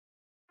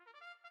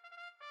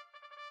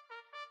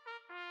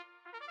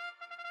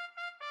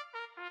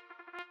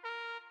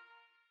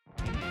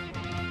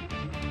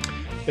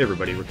Hey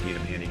everybody, Rick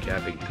Needham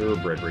handicapping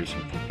thoroughbred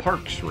racing from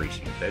Parx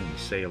Racing, fed in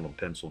Salem,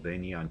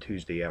 Pennsylvania on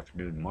Tuesday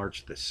afternoon,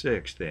 March the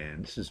 6th,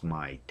 and this is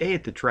my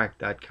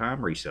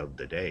dayatthetrack.com race of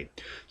the day.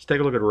 Let's take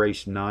a look at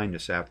race 9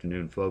 this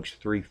afternoon, folks.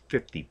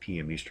 3:50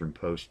 p.m. Eastern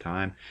Post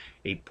time,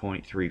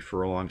 8.3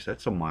 furlongs.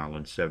 That's a mile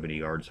and 70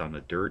 yards on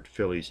the dirt.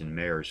 Fillies and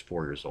mares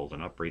 4 years old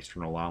and up, raced for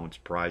an allowance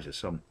prize of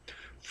some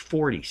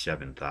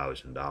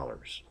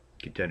 $47,000.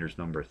 Contenders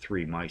number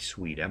 3, My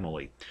Sweet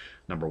Emily.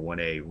 Number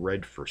 1A,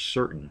 Red for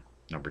Certain.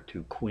 Number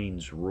 2,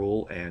 Queen's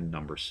Rule, and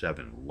number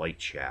 7,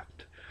 Light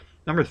Shaft.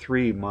 Number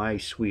 3, My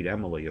Sweet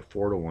Emily, a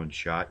 4-to-1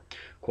 shot,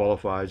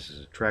 qualifies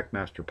as a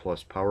Trackmaster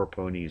Plus Power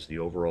Pony, is the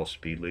overall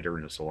speed leader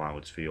in this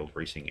allowance field,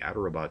 racing at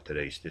or about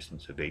today's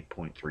distance of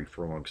 8.3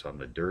 furlongs on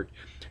the dirt,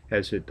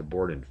 has hit the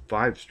board in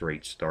 5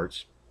 straight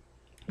starts,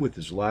 with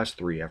his last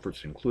 3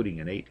 efforts, including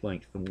an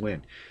 8-length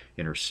win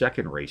in her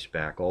second race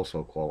back,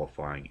 also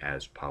qualifying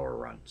as power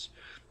runs.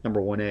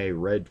 Number 1A,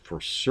 Red for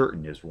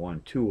Certain, is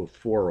 1-2 of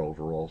 4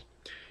 overall,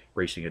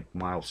 racing at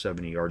mile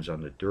 70 yards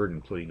on the dirt,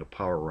 including a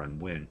power run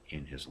win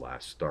in his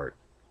last start.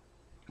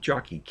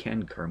 Jockey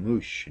Ken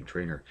Carmouche and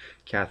trainer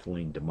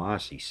Kathleen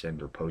DeMasi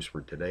send her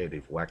postward today.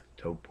 They've whacked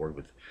the tote board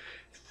with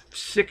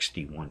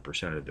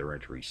 61% of their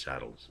entries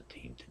saddled as a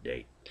team to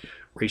date.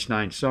 Race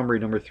 9 summary,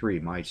 number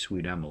 3, My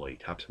Sweet Emily,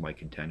 tops of my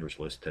contenders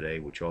list today,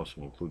 which also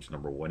includes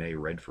number 1A,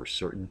 Red for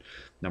Certain,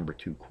 number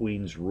 2,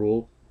 Queen's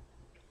Rule,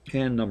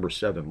 and number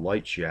 7,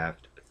 Light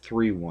Shaft,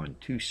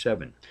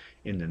 3-1-2-7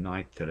 in the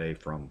 9th today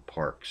from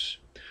Parx.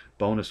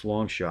 Bonus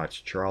long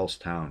shots,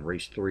 Charlestown,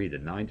 race 3, the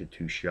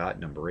 9-2 shot,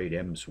 number 8,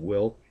 M's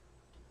Will,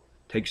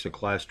 takes a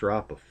class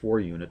drop of 4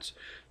 units,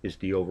 is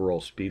the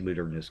overall speed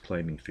leader in this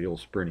claiming field,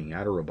 sprinting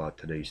at or about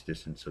today's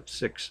distance of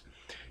 6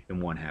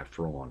 1/2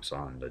 furlongs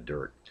on the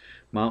dirt.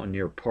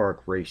 Mountaineer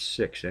Park, race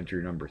 6,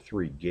 entry number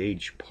 3,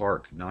 Gage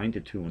Park,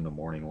 9-2 in the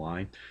morning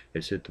line,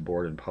 has hit the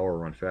board in power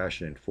run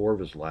fashion in 4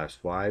 of his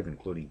last 5,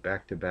 including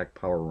back-to-back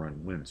power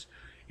run wins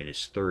in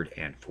his 3rd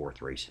and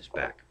 4th races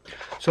back.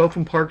 So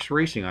from Parx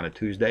Racing on a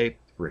Tuesday,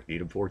 Rick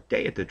Needham for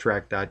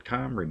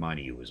dayatthetrack.com,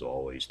 reminding you as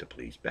always to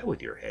please bet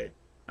with your head,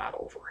 not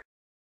over it.